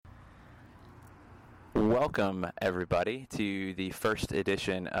Welcome, everybody, to the first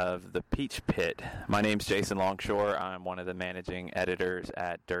edition of The Peach Pit. My name's Jason Longshore. I'm one of the managing editors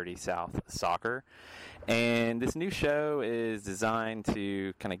at Dirty South Soccer. And this new show is designed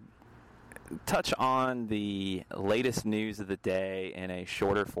to kind of touch on the latest news of the day in a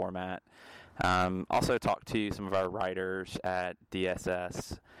shorter format. Also talk to some of our writers at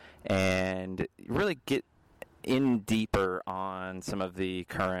DSS and really get in deeper on some of the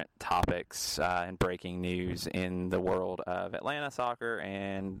current topics and breaking news in the world of Atlanta soccer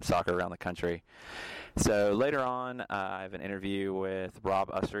and soccer around the country. So later on, I have an interview with Rob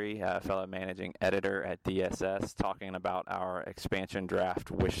Usry, a fellow managing editor at DSS, talking about our expansion draft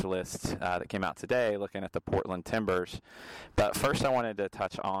wish list that came out today, looking at the Portland Timbers. But first, I wanted to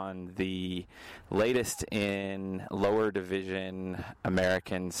touch on the latest in lower division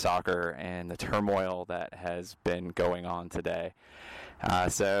American soccer and the turmoil that has been going on today.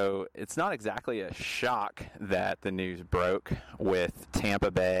 So it's not exactly a shock that the news broke with Tampa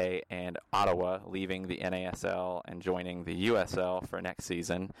Bay and Ottawa leaving the NASL and joining the USL for next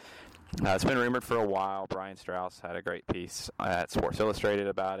season. It's been rumored for a while. Brian Strauss had a great piece at Sports Illustrated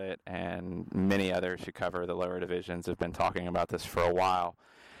about it, and many others who cover the lower divisions have been talking about this for a while.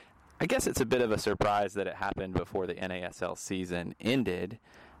 I guess it's a bit of a surprise that it happened before the NASL season ended.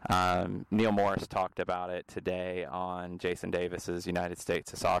 Neil Morris talked about it today on Jason Davis's United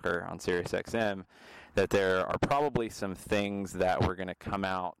States of Soccer on SiriusXM, that there are probably some things that were going to come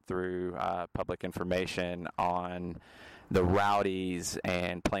out through public information on the Rowdies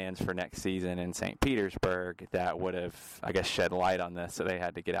and plans for next season in St. Petersburg that would have, I guess, shed light on this, so they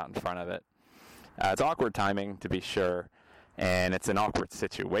had to get out in front of it. It's awkward timing, to be sure, and it's an awkward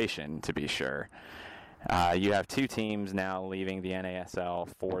situation, to be sure. You have two teams now leaving the NASL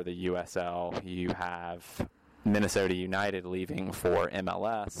for the USL. You have Minnesota United leaving for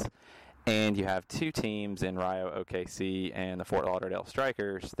MLS. And you have two teams in Rio OKC and the Fort Lauderdale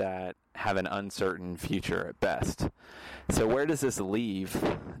Strikers that have an uncertain future at best. So where does this leave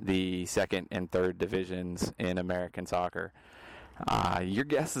the second and third divisions in American soccer? Your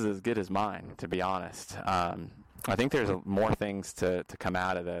guess is as good as mine, to be honest. I think there's more things to come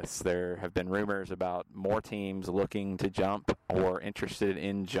out of this. There have been rumors about more teams looking to jump or interested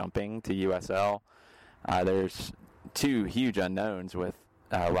in jumping to USL. There's two huge unknowns with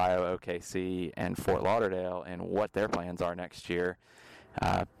Rio OKC and Fort Lauderdale and what their plans are next year.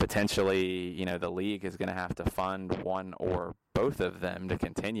 Potentially, the league is going to have to fund one or both of them to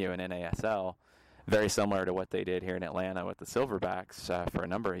continue in NASL, very similar to what they did here in Atlanta with the Silverbacks for a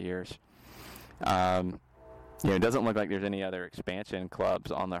number of years. It doesn't look like there's any other expansion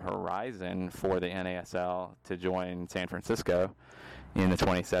clubs on the horizon for the NASL to join San Francisco in the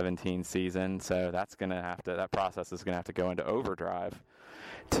 2017 season. So that process is going to have to go into overdrive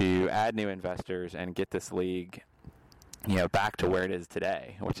to add new investors and get this league, back to where it is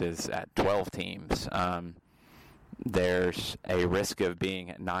today, which is at 12 teams. There's a risk of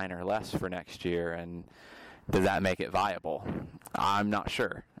being at 9 or less for next year, and does that make it viable? I'm not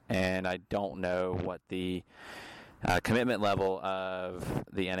sure. And I don't know what the commitment level of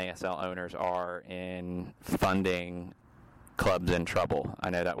the NASL owners are in funding clubs in trouble. I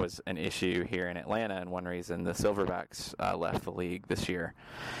know that was an issue here in Atlanta, and one reason the Silverbacks left the league this year.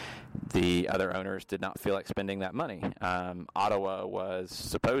 The other owners did not feel like spending that money. Ottawa was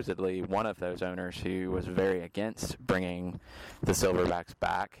supposedly one of those owners who was very against bringing the Silverbacks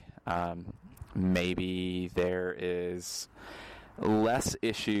back. Maybe there is less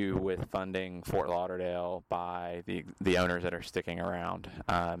issue with funding Fort Lauderdale by the owners that are sticking around.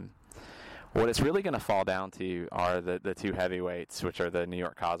 What it's really going to fall down to are the two heavyweights, which are the New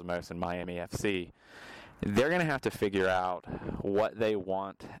York Cosmos and Miami FC. They're going to have to figure out what they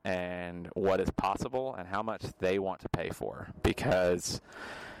want and what is possible and how much they want to pay for, because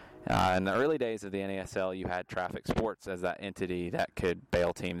in the early days of the NASL, you had Traffic Sports as that entity that could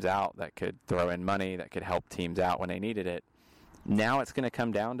bail teams out, that could throw in money, that could help teams out when they needed it. Now it's going to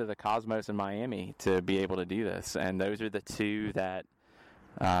come down to the Cosmos and Miami to be able to do this, and those are the two that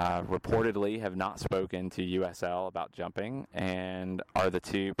reportedly have not spoken to USL about jumping and are the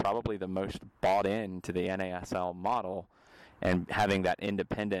two probably the most bought into the NASL model and having that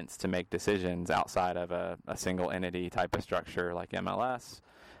independence to make decisions outside of a single entity type of structure like MLS,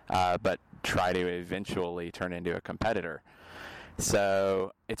 but try to eventually turn into a competitor.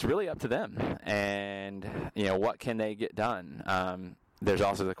 So it's really up to them, and what can they get done. There's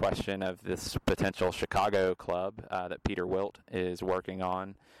also the question of this potential Chicago club that Peter Wilt is working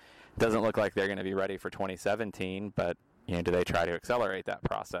on. Doesn't look like they're going to be ready for 2017, but do they try to accelerate that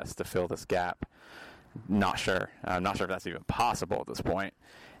process to fill this gap? Not sure. I'm not sure if that's even possible at this point.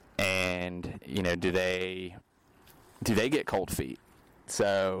 And, do they get cold feet?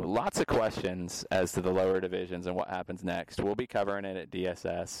 So lots of questions as to the lower divisions and what happens next. We'll be covering it at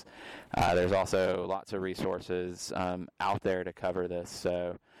DSS. There's also lots of resources out there to cover this.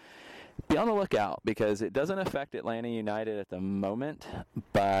 So be on the lookout, because it doesn't affect Atlanta United at the moment.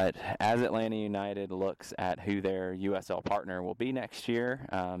 But as Atlanta United looks at who their USL partner will be next year,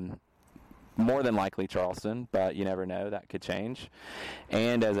 more than likely Charleston, but you never know, that could change.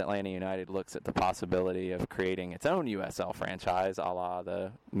 And as Atlanta United looks at the possibility of creating its own USL franchise, a la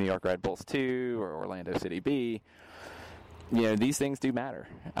the New York Red Bulls 2 or Orlando City B, these things do matter.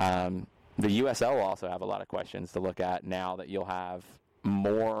 The USL will also have a lot of questions to look at now that you'll have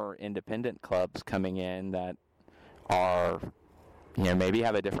more independent clubs coming in that are, maybe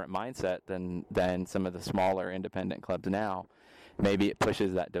have a different mindset than some of the smaller independent clubs now. Maybe it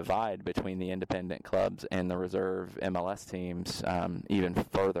pushes that divide between the independent clubs and the reserve MLS teams even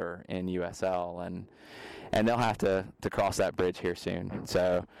further in USL, and they'll have to cross that bridge here soon.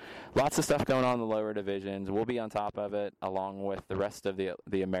 So lots of stuff going on in the lower divisions. We'll be on top of it along with the rest of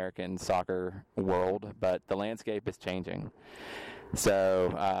the American soccer world, but the landscape is changing.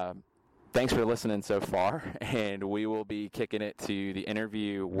 So thanks for listening so far, and we will be kicking it to the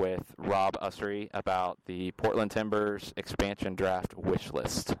interview with Rob Usry about the Portland Timbers expansion draft wish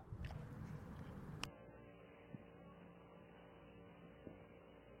list.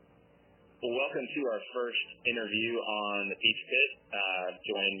 Well, welcome to our first interview on the Peach Pit.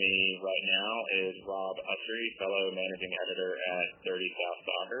 Joining me right now is Rob Usry, fellow managing editor at Dirty South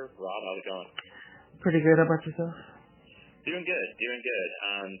Soccer. Rob, how's it going? Pretty good. How about yourself? Doing good.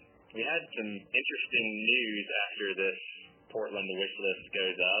 We had some interesting news after this Portland wish list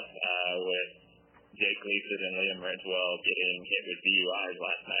goes up with Jake Gleeson and Liam Ridgewell getting hit with DUIs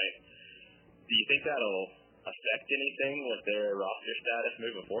last night. Do you think that'll affect anything with their roster status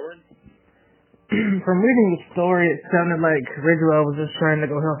moving forward? From reading the story, it sounded like Ridgewell was just trying to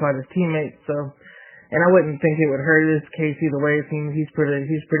go help out his teammates. And I wouldn't think it would hurt his case either way. It seems he's pretty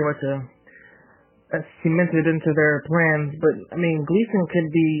much cemented into their plans. But Gleeson could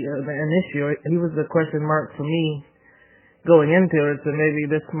be an issue. He was the question mark for me going into it, so maybe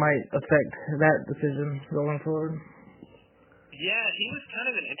this might affect that decision going forward. Yeah, he was kind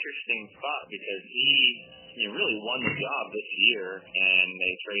of an interesting spot because he really won the job this year, and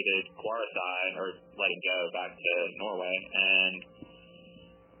they traded Quaresai, or let him go back to Norway. And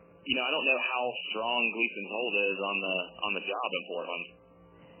I don't know how strong Gleeson's hold is on the job in Portland.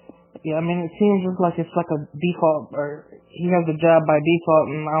 Yeah, it seems just like it's like a default, or he has the job by default,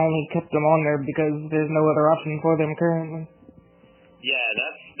 and I only kept him on there because there's no other option for them currently. Yeah,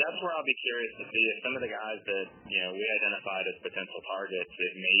 that's where I'll be curious to see if some of the guys that we identified as potential targets,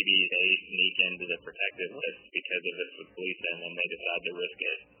 if maybe they sneak into the protected list because of this with Gleeson and they decide to risk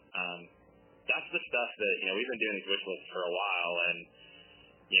it. That's the stuff that we've been doing these wish lists for a while, and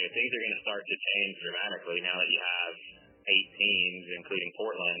things are going to start to change dramatically now that you have 8 teams, including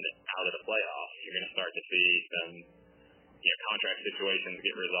Portland, out of the playoffs. You're going to start to see some contract situations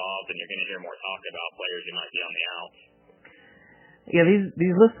get resolved, and you're going to hear more talk about players who might be on the outs. Yeah,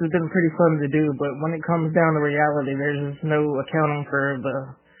 these lists have been pretty fun to do, but when it comes down to reality, there's just no accounting for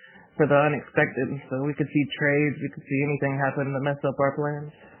the unexpected. So we could see trades, we could see anything happen to mess up our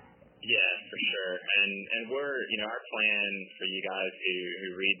plans. Yeah, for sure. And we're, our plan for you guys who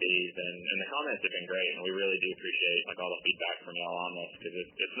read these, and the comments have been great, and we really do appreciate all the feedback from y'all on this, because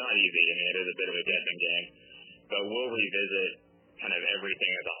it's not easy. It is a bit of a guessing game, but we'll revisit kind of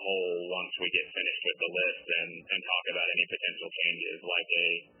everything as a whole once we get finished with the list and talk about any potential changes, like a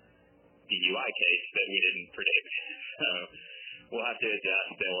DUI case that we didn't predict. So we'll have to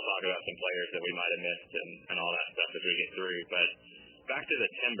adjust, and we'll talk about some players that we might have missed and all that stuff as we get through. But back to the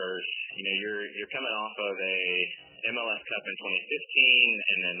Timbers, you're coming off of a MLS Cup in 2015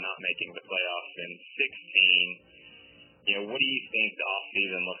 and then not making the playoffs in 16. What do you think the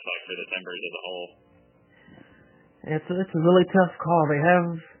offseason looks like for the Timbers as a whole? It's a really tough call. They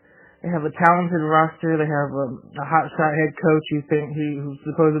have a talented roster. They have a hotshot head coach who's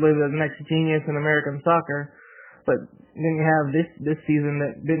supposedly the next genius in American soccer. But then you have this season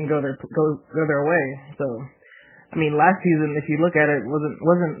that didn't go their way. So last season, if you look at it,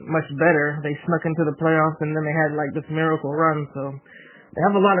 wasn't much better. They snuck into the playoffs, and then they had this miracle run. So they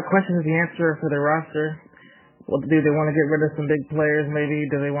have a lot of questions to answer for their roster. What do they want to get rid of some big players? Maybe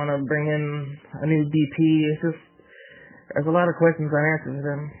do they want to bring in a new DP? There's a lot of questions unanswered to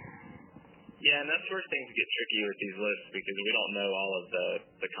them. Yeah, and that's where things get tricky with these lists because we don't know all of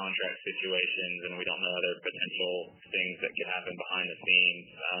the contract situations and we don't know other potential things that could happen behind the scenes.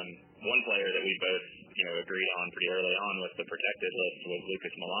 One player that we both, agreed on pretty early on with the protected list was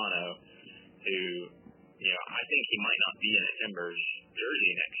Lucas Milano, who, I think he might not be in a Timbers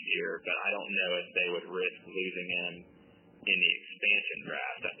jersey next year, but I don't know if they would risk losing him in the expansion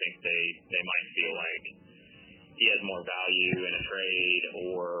draft. I think they might feel like he has more value in a trade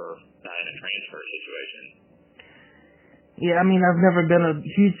or in a transfer situation. Yeah, I mean, I've never been a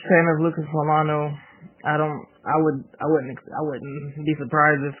huge fan of Lucas Milano. I wouldn't be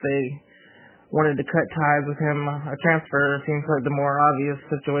surprised if they wanted to cut ties with him. A transfer seems like the more obvious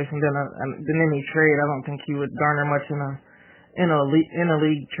situation than any trade. I don't think he would garner much in a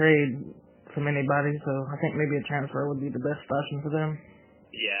league trade from anybody. So I think maybe a transfer would be the best option for them.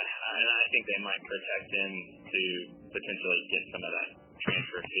 Yeah, and I think they might protect him to potentially get some of that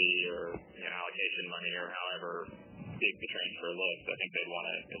transfer fee or allocation money or however big the transfer looks. I think they'd want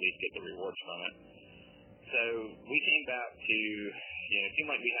to at least get the rewards from it. So we came back to, it seemed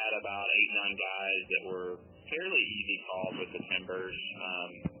like we had about 8-9 guys that were fairly easy calls with the Timbers.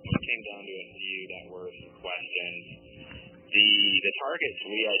 We came down to a few that were some questions. The targets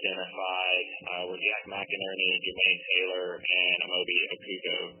we identified were Jack McInerney, Jermaine Taylor, and Amobi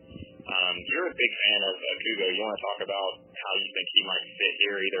Okugo. You're a big fan of Okugo. You want to talk about how you think he might fit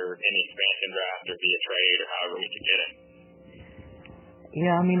here, either in the expansion draft or via trade or however we could get him?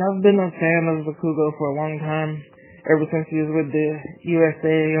 Yeah, I mean, I've been a fan of Okugo for a long time, ever since he was with the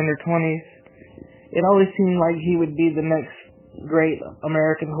USA under-20s. It always seemed like he would be the next great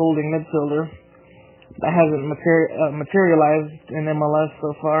American holding midfielder. That hasn't materialized in MLS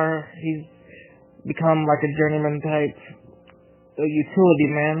so far. He's become like a journeyman type, a utility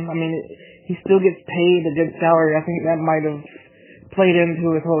man. I mean, he still gets paid a good salary. I think that might have played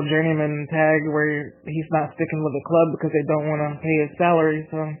into his whole journeyman tag where he's not sticking with the club because they don't want to pay his salary.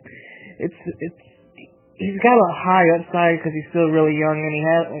 So he's got a high upside because he's still really young,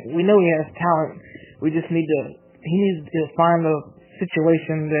 and we know he has talent. We just he needs to find a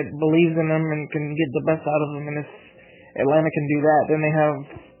situation that believes in him and can get the best out of him. And if Atlanta can do that, then they could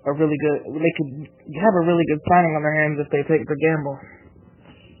have a really good signing on their hands if they take the gamble.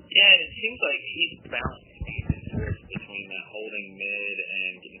 Yeah, and it seems like he's balanced between that holding mid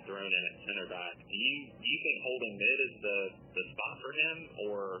and getting thrown in at center back. Do you think holding mid is the spot for him,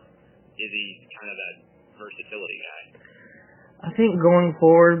 or is he kind of that versatility guy? I think going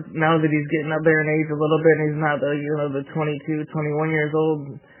forward, now that he's getting up there in age a little bit, and he's not the 22, 21 years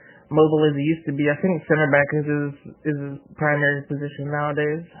old mobile as he used to be, I think center back is his primary position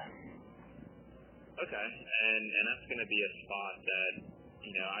nowadays. Okay, and that's going to be a spot that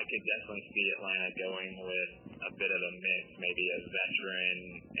I could definitely see Atlanta going with a bit of a mix, maybe a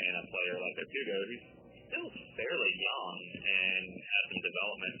veteran and a player like Okugo, who's still fairly young and has some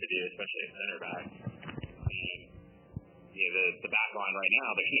development to do, especially at center back. The back line right now,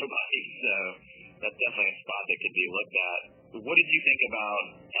 there's nobody, so that's definitely a spot that could be looked at. What did you think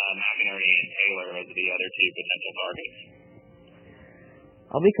about McInerney and Taylor as the other two potential targets?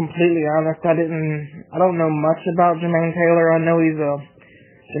 I'll be completely honest, I don't know much about Jermaine Taylor. I know he's a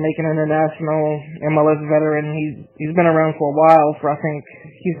Jamaican international MLS veteran. He's been around for a while for, I think,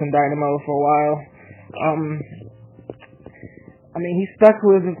 Houston Dynamo for a while. I mean, he's stuck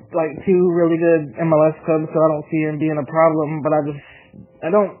with like two really good MLS clubs, so I don't see him being a problem. But if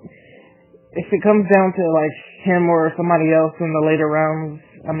it comes down to like him or somebody else in the later rounds,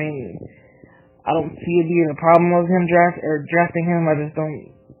 I mean, I don't see it being a problem with him drafting him. I just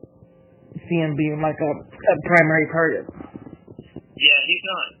don't see him being like a primary target. Yeah, he's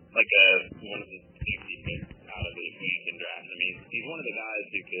not like one of the 60 picks out of the expansion draft. I mean, he's one of the guys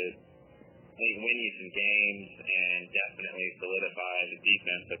who could, I think, win you some games and definitely solidify the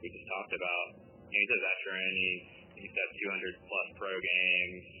defense that we just talked about. He's a veteran. He's got 200 plus pro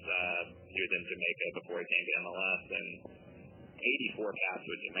games. He was in Jamaica before he came to MLS, and 84 caps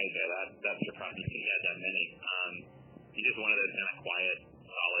with Jamaica. That's surprising he had that many. He's just one of those kind of quiet,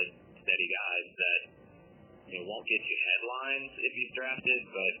 solid, steady guys that won't get you headlines if he's drafted,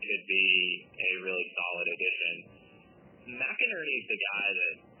 but could be a really solid addition. McInerney's the guy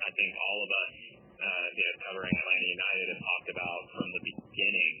that I think all of us covering Atlanta United have talked about from the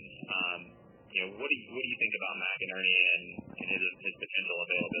beginning. What do you think about McInerney and his potential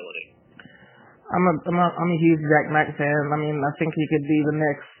availability? I'm a huge Jack Mac fan. I mean, I think he could be the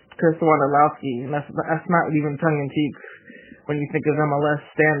next Chris Wondolowski, and that's not even tongue in cheek. When you think of MLS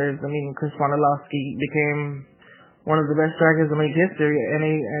standards, I mean, Chris Wondolowski became one of the best strikers in league history,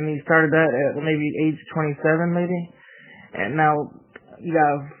 and he started that at maybe age 27, maybe. And now you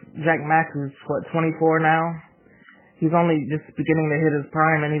have Jack Mack, who's, 24 now. He's only just beginning to hit his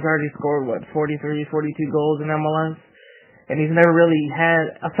prime, and he's already scored, 43, 42 goals in MLS. And he's never really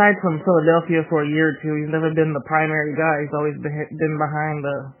had, aside from Philadelphia for a year or two, he's never been the primary guy. He's always been behind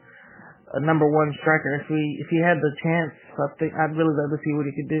a number one striker. If he had the chance, I'd really love to see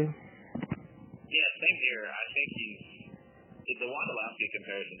what he could do. Yeah, same here. I think the Wondolowski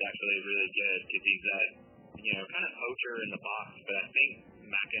comparison is actually really good because he's that, kind of poacher in the box, but I think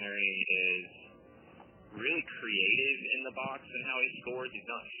McInerney is really creative in the box and how he scores. He's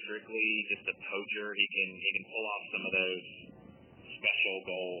not strictly just a poacher. He can pull off some of those special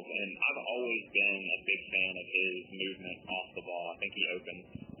goals, and I've always been a big fan of his movement off the ball. I think he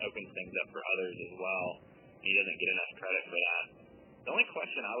opens things up for others as well. He doesn't get enough credit for that. The only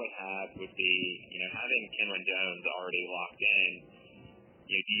question I would have would be, having Kenwyne Jones already locked in,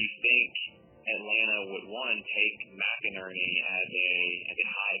 do you think Atlanta would, one, take McInerney as a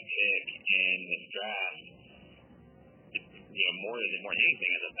high pick in this draft, more than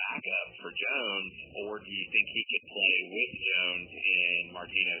anything as a backup for Jones, or do you think he could play with Jones in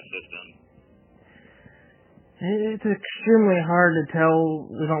Martino's system? It's extremely hard to tell.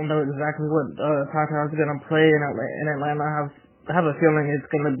 We don't know exactly what Tata's going to play in Atlanta. I have a feeling it's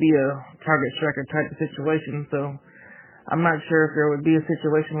going to be a target striker type of situation, so I'm not sure if there would be a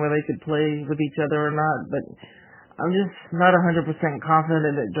situation where they could play with each other or not, but I'm just not 100%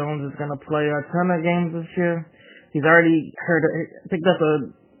 confident that Jones is going to play a ton of games this year. He's already picked up a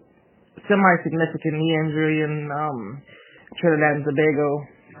semi-significant knee injury in Trinidad and Tobago,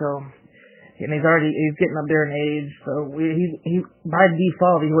 and he's getting up there in age, so he by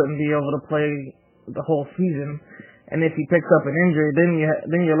default he wouldn't be able to play the whole season. And if he picks up an injury,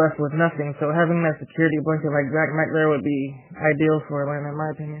 then you're left with nothing. So having that security blanket like Jack Mack there would be ideal for Atlanta, in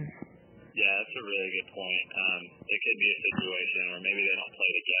my opinion. Yeah, that's a really good point. It could be a situation where maybe they don't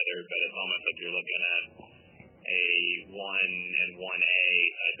play together, but it's almost like you're looking at a 1 and 1A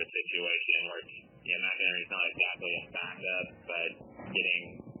type of situation where McInerney's not exactly a backup, but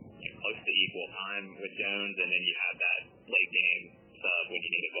getting close to equal time with Jones, and then you have that late game sub when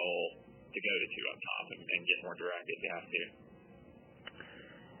you need a goal to go to 2 up top and get more direct if you have to.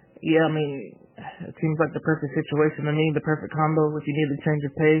 Yeah, I mean, it seems like the perfect situation to me, the perfect combo if you need to change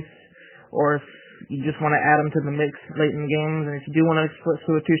of pace, or if you just want to add them to the mix late in the games, and if you do want to switch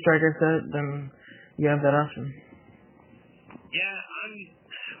to a 2-striker set, then you have that option. Yeah,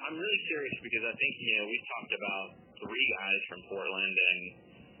 I'm really curious because I think, we've talked about 3 guys from Portland,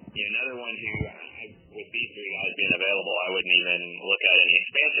 and another one who, with these 3 guys being available, I wouldn't even look at in the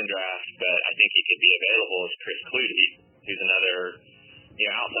expansion draft, but I think he could be available is Chris Clutie, who's another,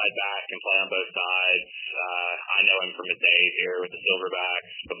 outside back, can play on both sides. I know him from his days here with the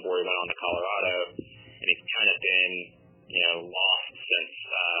Silverbacks before he went on to Colorado, and he's kind of been, lost since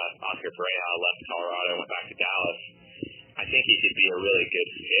Oscar Pereja left Colorado and went back to Dallas. I think he could be a really good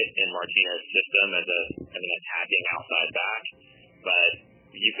fit in Martino's system as an attacking outside back, but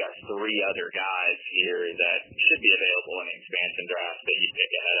you've got 3 other guys here that should be available in the expansion draft that you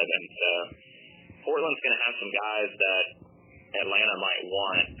pick ahead of him. So Portland's going to have some guys that Atlanta might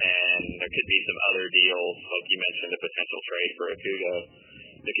want, and there could be some other deals, like you mentioned, a potential trade for Akugo.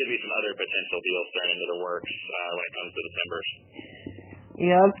 There could be some other potential deals thrown into the works when it comes to the Timbers.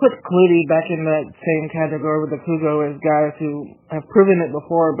 Yeah, I'd put Clutie back in that same category with Akugo as guys who have proven it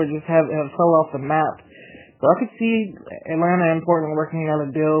before but just have fell off the map. So I could see Atlanta and Portland working out a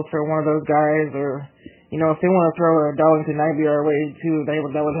deal for one of those guys, or, if they want to throw a Darlington Ivy our way too, that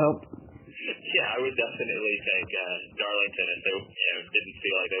would help. Yeah, I would definitely take Darlington if they didn't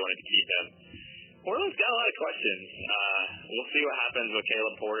feel like they wanted to keep him. Portland's got a lot of questions. We'll see what happens with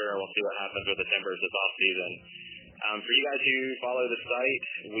Caleb Porter, and we'll see what happens with the Timbers this offseason. For you guys who follow the site,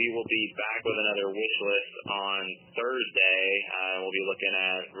 we will be back with another wish list on Thursday. We'll be looking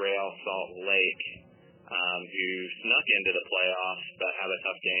at Real Salt Lake, who snuck into the playoffs but have a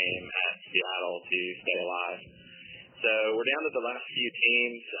tough game at Seattle to stay alive. So we're down to the last few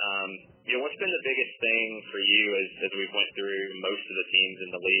teams. What's been the biggest thing for you as we've went through most of the teams in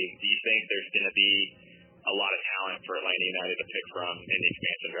the league? Do you think there's going to be a lot of talent for Atlanta United to pick from in the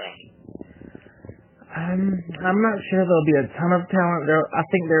expansion draft? I'm not sure there'll be a ton of talent. I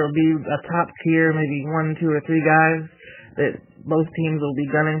think there will be a top tier, maybe 1, 2, or 3 guys that both teams will be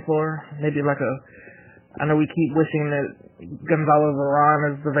gunning for. Maybe I know we keep wishing that Gonzalo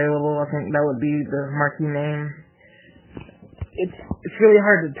Varane is available. I think that would be the marquee name. It's really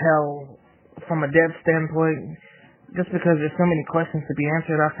hard to tell from a depth standpoint, just because there's so many questions to be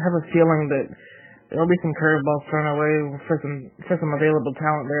answered. I have a feeling that there'll be some curveballs thrown away for some available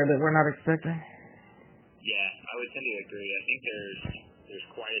talent there that we're not expecting. Yeah, I would tend to agree. I think there's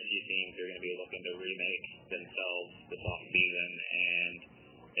quite a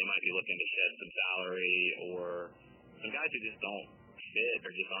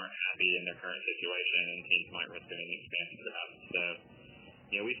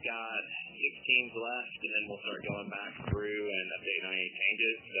we've got 6 teams left, and then we'll start going back through and updating on any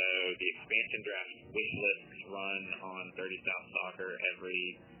changes. So the expansion draft wish lists run on 30 South Soccer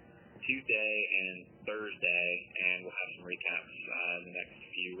every Tuesday and Thursday, and we'll have some recaps in the next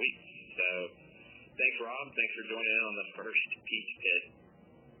few weeks. So thanks, Rob. Thanks for joining in on the first Peach Pit.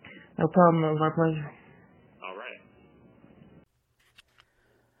 No problem. It was my pleasure. All right.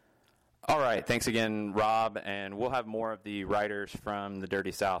 All right. Thanks again, Rob. And we'll have more of the writers from the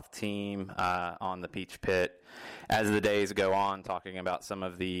Dirty South team on the Peach Pit as the days go on, talking about some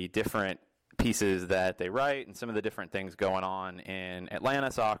of the different pieces that they write and some of the different things going on in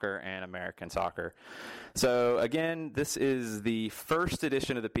Atlanta soccer and American soccer. So again, this is the first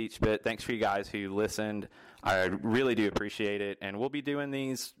edition of the Peach Pit. Thanks for you guys who listened. I really do appreciate it. And we'll be doing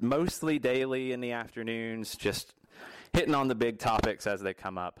these mostly daily in the afternoons, just hitting on the big topics as they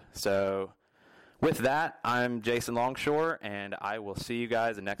come up. So with that, I'm Jason Longshore, and I will see you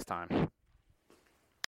guys next time.